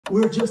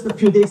We're just a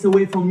few days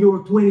away from Euro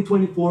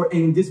 2024,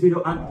 and in this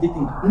video I'm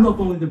predicting not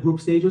only the group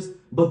stages,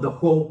 but the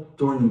whole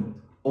tournament.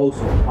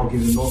 Also, I'll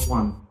give you not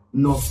one,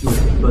 not two,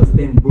 but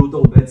 10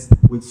 brutal bets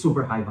with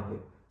super high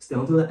value. Stay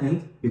until the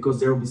end,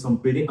 because there will be some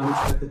pretty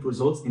unexpected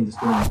results in this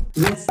tournament.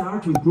 Let's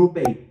start with Group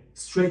A.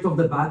 Straight off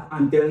the bat,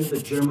 I'm telling you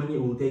that Germany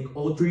will take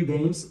all 3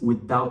 games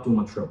without too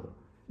much trouble.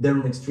 They're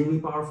an extremely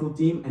powerful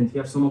team, and they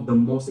have some of the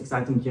most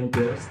exciting young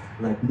players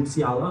like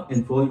Musiala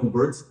and Florian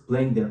Wirtz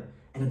playing there.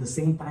 And at the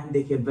same time,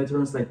 they have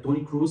veterans like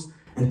Toni Kroos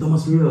and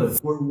Thomas Müller,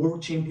 who are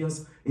world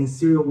champions and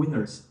serial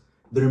winners.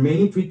 The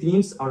remaining 3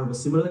 teams are of a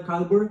similar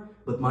caliber,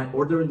 but my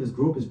order in this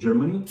group is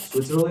Germany,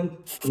 Switzerland,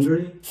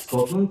 Hungary,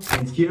 Scotland,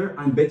 and here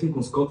I'm betting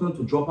on Scotland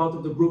to drop out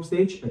of the group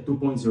stage at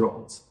 2.0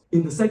 odds.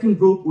 In the second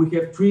group, we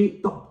have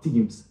 3 top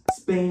teams: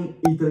 Spain,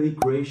 Italy,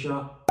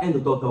 Croatia, and the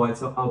total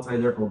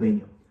outsider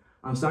Albania.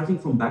 I'm starting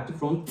from back to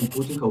front and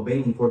putting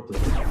Albania in 4th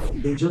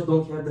place. They just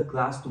don't have the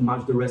class to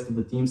match the rest of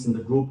the teams in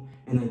the group,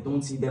 and I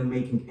don't see them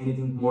making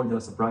anything more than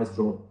a surprise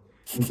draw.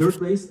 In 3rd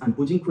place, I'm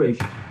putting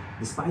Croatia.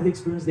 Despite the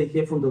experience they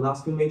have from the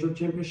last few major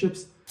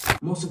championships,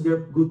 most of their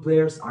good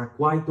players are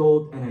quite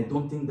old, and I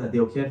don't think that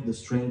they'll have the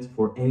strength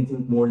for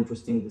anything more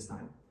interesting this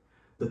time.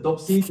 The top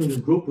seed in this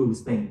group will be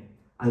Spain.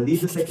 I leave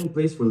the 2nd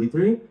place for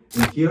Italy,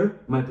 and here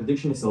my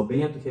prediction is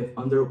Albania to have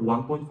under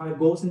 1.5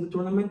 goals in the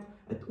tournament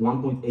at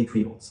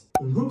 1.83 odds.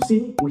 In Group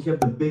C, we have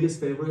the biggest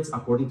favorites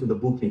according to the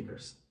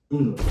bookmakers,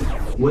 England.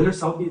 Whether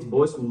Southgate's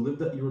boys will lift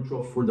the Euro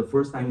trophy for the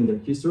first time in their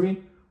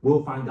history,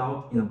 we'll find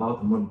out in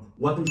about a month.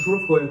 What I'm sure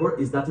of, however,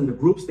 is that in the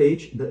group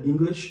stage, the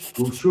English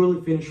will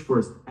surely finish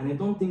first, and I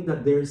don't think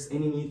that there's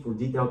any need for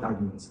detailed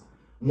arguments.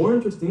 More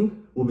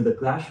interesting will be the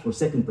clash for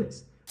 2nd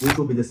place, which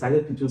will be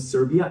decided between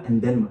Serbia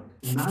and Denmark.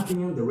 In my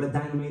opinion, the Red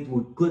Dynamite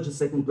will clutch the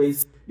 2nd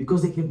place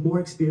because they have more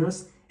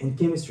experience and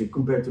chemistry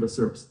compared to the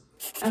Serbs.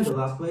 And the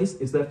last place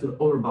is left to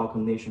the other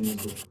Balkan nation in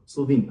the group,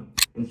 Slovenia.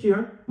 And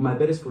here, my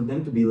bet is for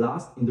them to be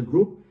last in the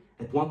group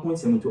at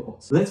 1.72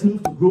 odds. Let's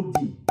move to Group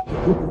D,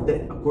 a group of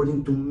death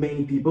according to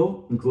many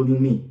people,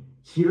 including me.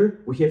 Here,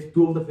 we have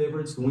 2 of the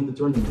favorites to win the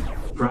tournament,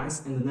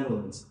 France and the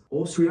Netherlands.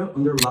 Austria,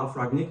 under Ralf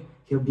Rangnick,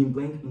 have been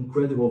playing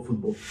incredible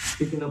football,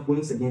 picking up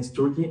wins against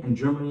Turkey and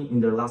Germany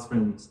in their last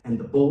friendlies. And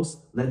the Poles,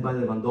 led by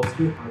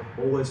Lewandowski, are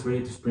always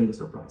ready to spring a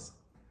surprise.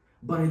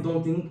 But I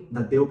don't think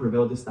that they'll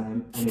prevail this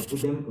time, and I put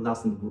them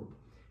last in the group.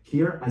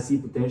 Here, I see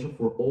potential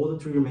for all the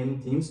 3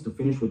 remaining teams to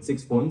finish with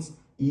 6 points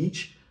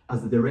each,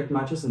 as the direct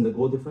matches and the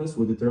goal difference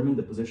will determine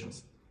the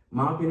positions.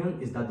 My opinion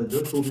is that the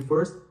Dutch will be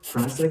first,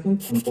 France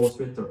 2nd, and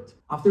Austria 3rd.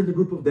 After the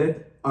group of death,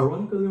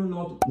 ironically or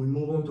not, we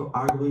move on to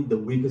arguably the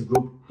weakest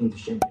group in the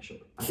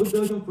championship. I put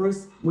Belgium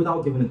first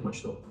without giving it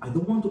much thought. I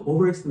don't want to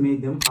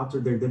overestimate them after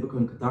their debut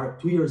in Qatar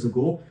 2 years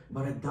ago,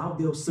 but I doubt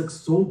they'll suck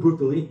so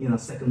brutally in a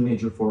 2nd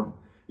major forum.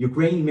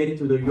 Ukraine made it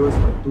to the Euros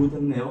by tooth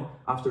and nail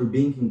after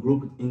being in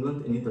group with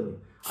England and Italy.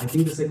 I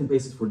think the 2nd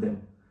place is for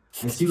them.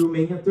 I see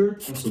Romania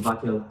 3rd and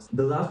Slovakia last.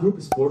 The last group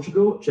is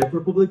Portugal, Czech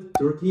Republic,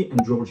 Turkey,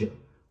 and Georgia.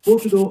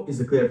 Portugal is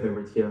the clear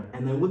favorite here,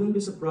 and I wouldn't be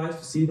surprised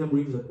to see them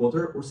reach the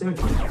quarter or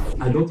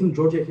semi-final. I don't think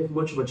Georgia have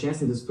much of a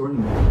chance in this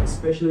tournament,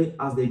 especially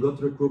as they got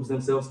to the groups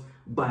themselves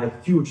by a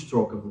huge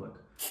stroke of luck.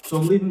 So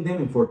I'm leaving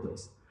them in 4th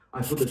place.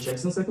 I put the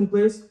Czechs in 2nd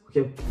place, who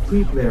have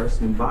 3 players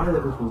from Bayer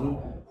Leverkusen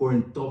who are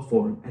in top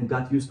form and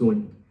got used to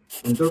winning.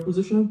 And 3rd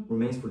position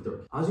remains for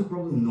Turkey. As you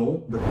probably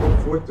know, the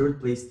top 4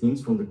 3rd place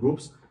teams from the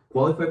groups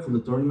qualify for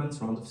the tournament's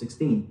round of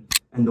 16,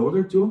 and the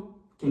other 2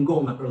 can go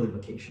on an early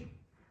vacation.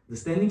 The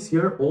standings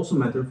here also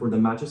matter for the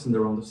matches in the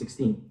round of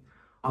 16.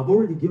 I've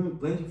already given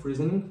plenty of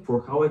reasoning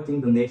for how I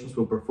think the nations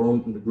will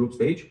perform in the group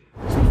stage,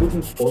 so I'm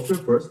putting Austria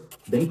first,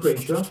 then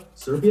Croatia,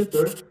 Serbia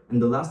 3rd,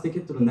 and the last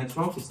ticket to the next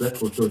round is left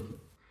for Turkey,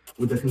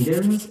 with the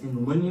Hungarians and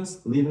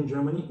Romanians leaving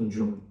Germany in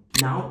June.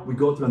 Now we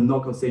go to the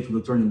knockout stage of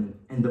the tournament,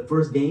 and the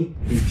first game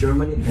is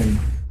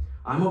Germany-Denmark.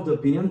 I'm of the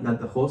opinion that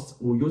the hosts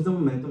will use the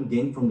momentum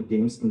gained from the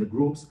games in the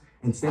groups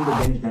and send the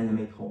Danish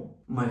Dynamite home.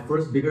 My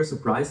first bigger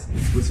surprise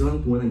is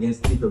Switzerland to win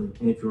against Italy,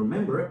 and if you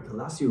remember, the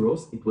last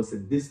Euros, it was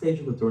at this stage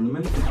of the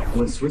tournament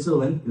when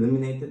Switzerland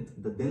eliminated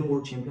the then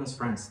world champions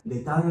France.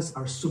 The Italians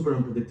are super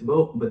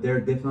unpredictable, but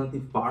they're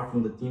definitely far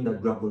from the team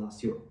that grabbed the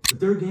last Euro. The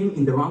 3rd game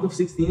in the round of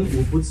 16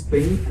 will put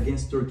Spain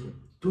against Turkey.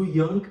 2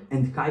 young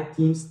and hyped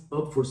teams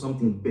up for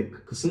something big.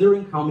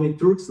 Considering how many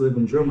Turks live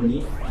in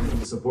Germany and will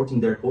be supporting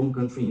their home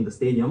country in the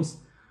stadiums,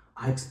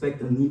 I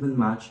expect an even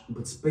match,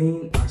 but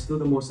Spain are still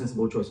the more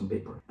sensible choice on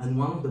paper. And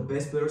one of the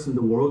best players in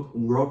the world,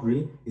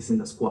 Rodri, is in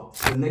the squad.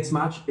 The next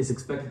match is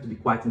expected to be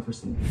quite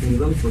interesting.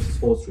 England versus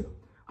Austria.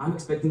 I'm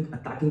expecting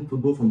attacking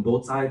football from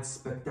both sides,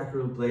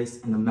 spectacular plays,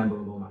 and a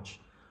memorable match.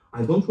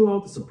 I don't rule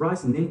out a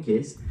surprise in any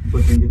case,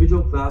 but the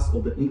individual class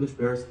of the English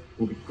players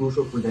will be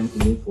crucial for them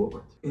to move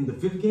forward. In the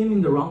 5th game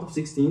in the round of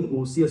 16,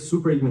 we'll see a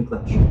super even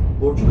clash.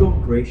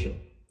 Portugal-Croatia.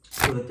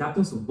 For the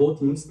captains of both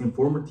teams and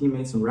former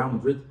teammates in Real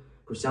Madrid,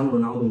 Cristiano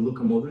Ronaldo and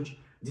Luka Modric,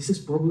 this is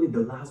probably the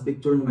last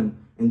big tournament,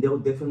 and they'll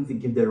definitely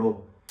give their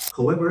all.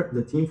 However,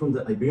 the team from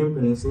the Iberian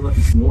Peninsula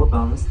is more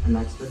balanced, and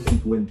I expect them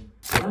to win.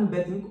 But I'm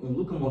betting on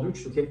Luka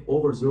Modric to have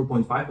over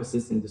 0.5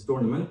 assists in this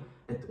tournament,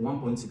 at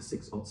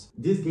 1.66 odds.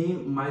 This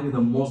game might be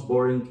the most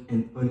boring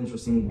and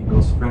uninteresting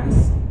because France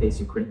face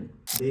Ukraine.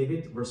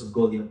 David versus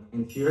Goliath.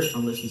 And here,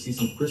 unless you see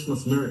some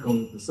Christmas miracle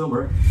in the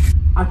summer,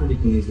 I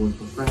predict an easy win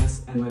for France,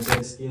 and my bet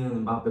is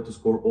Kylian Mbappe to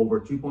score over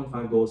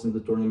 3.5 goals in the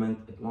tournament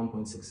at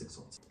 1.66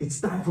 odds. It's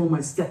time for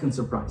my second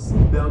surprise,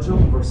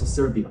 Belgium versus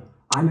Serbia.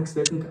 I'm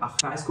expecting a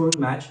high-scoring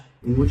match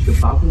in which the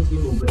Balkan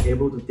team will be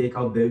able to take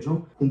out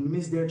Belgium, who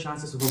missed their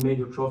chances of a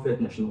major trophy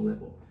at national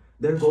level.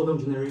 Their golden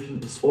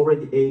generation is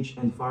already aged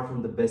and far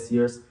from the best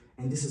years,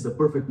 and this is the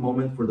perfect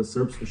moment for the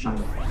Serbs to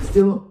shine.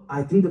 Still,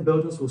 I think the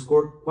Belgians will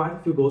score quite a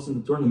few goals in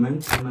the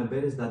tournament, and my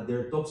bet is that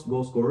their top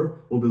goal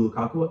scorer will be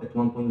Lukaku at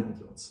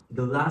 1.90 odds.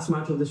 The last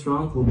match of this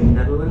round will be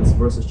Netherlands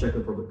versus Czech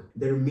Republic.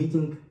 They're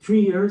meeting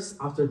 3 years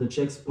after the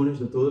Czechs punished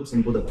the Tulips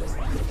in Budapest.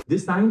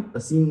 This time, I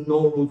see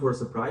no room for a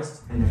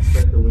surprise and I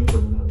expect a win for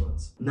the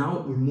Netherlands.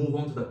 Now we move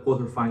on to the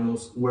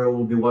quarterfinals, where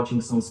we'll be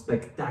watching some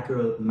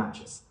spectacular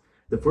matches.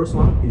 The first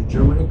one is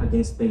Germany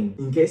against Spain.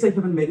 In case I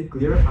haven't made it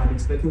clear, I'm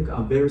expecting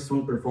a very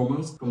strong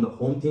performance from the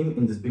home team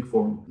in this big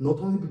forum. Not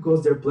only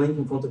because they're playing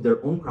in front of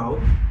their own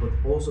crowd, but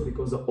also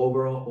because of the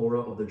overall aura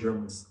of the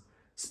Germans.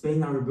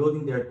 Spain are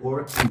rebuilding their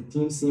core and the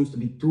team seems to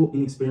be too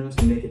inexperienced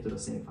to make it to the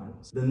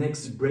semifinals. The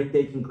next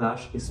breathtaking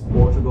clash is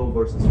Portugal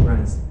versus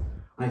France.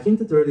 I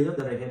hinted earlier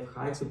that I have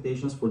high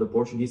expectations for the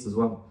Portuguese as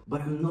well, but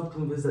I'm not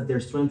convinced that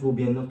their strength will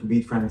be enough to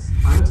beat France.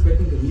 I'm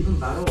expecting an even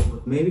battle,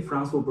 but maybe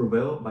France will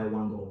prevail by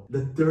 1 goal.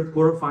 The third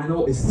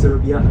quarterfinal is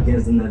Serbia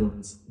against the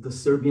Netherlands. The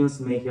Serbians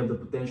may have the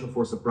potential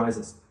for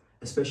surprises,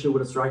 especially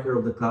with a striker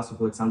of the class of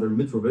Aleksandar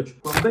Mitrovic,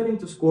 who I'm betting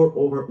to score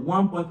over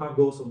 1.5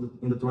 goals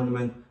in the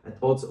tournament at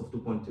odds of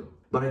 2.2.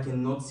 But I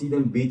cannot see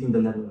them beating the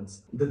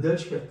Netherlands. The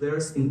Dutch have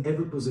players in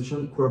every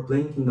position who are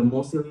playing in the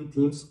most elite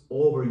teams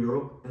all over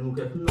Europe and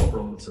who have no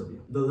problem with Serbia.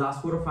 The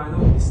last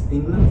quarterfinal is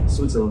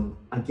England-Switzerland.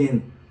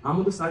 Again, I'm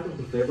on the side of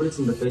the favorites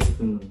in the face of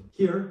England.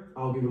 Here,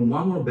 I'll give you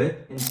one more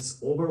bet, and it's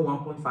over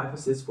 1.5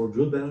 assists for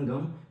Jude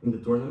Bellingham in the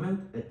tournament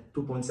at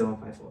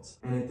 2.75 odds.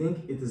 And I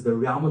think it is the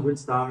Real Madrid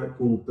star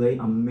who will play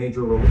a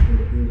major role in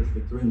the English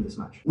victory in this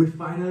match. We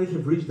finally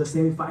have reached the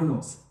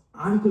semi-finals.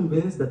 I'm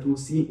convinced that we'll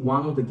see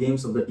one of the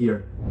games of the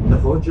year. The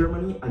host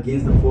Germany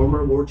against the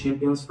former world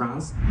champions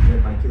France,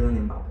 led by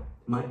Kylian Mbappe.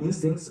 My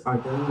instincts are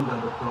telling me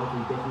that the crowd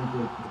will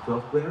definitely the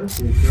 12 players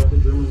who will help the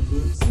German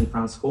team send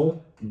France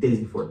home days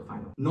before the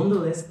final.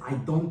 Nonetheless, I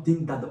don't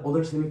think that the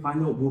other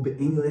semi-final will be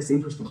any less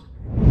interesting.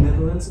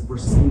 Netherlands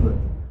versus England.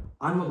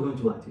 I'm not going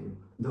to lie to you.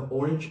 The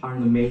Orange are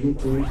an amazing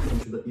team,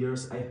 and through the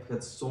years I've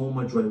had so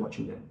much joy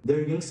watching them.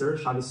 Their youngster,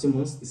 Xavi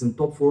Simons, is in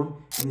top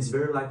form and is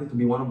very likely to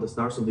be one of the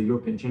stars of the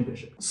European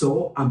Championship.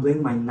 So I'm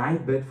playing my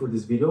 9th bet for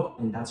this video,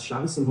 and that's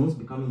Xavi Simons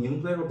becoming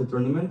young player of the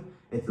tournament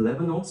at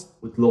 11 odds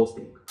with low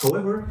stake.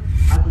 However,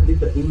 I predict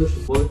the English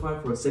to qualify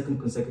for a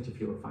second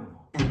consecutive Euro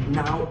final. And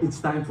now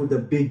it's time for the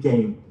big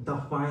game, the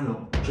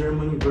final,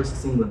 Germany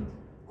versus England.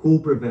 Who will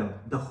prevail,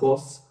 the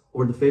hosts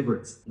or the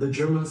favorites? The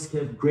Germans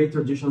have great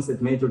traditions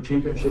at major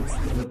championships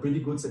and a pretty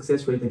good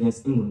success rate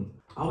against England.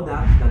 I'll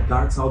add that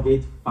Gareth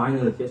Southgate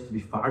finally has to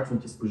be fired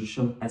from his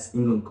position as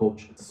England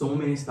coach. So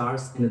many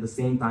stars and at the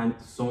same time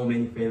so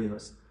many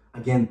failures.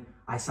 Again,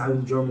 I side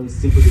with Germany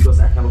simply because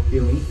I have a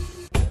feeling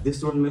that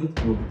this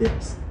tournament will be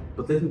theirs.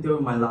 But let me tell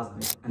you my last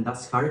bet, and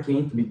that's Harry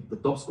Kane to be the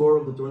top scorer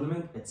of the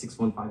tournament at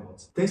 6.5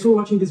 odds. Thanks for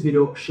watching this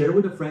video, share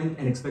with a friend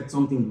and expect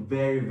something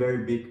very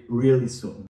big really soon.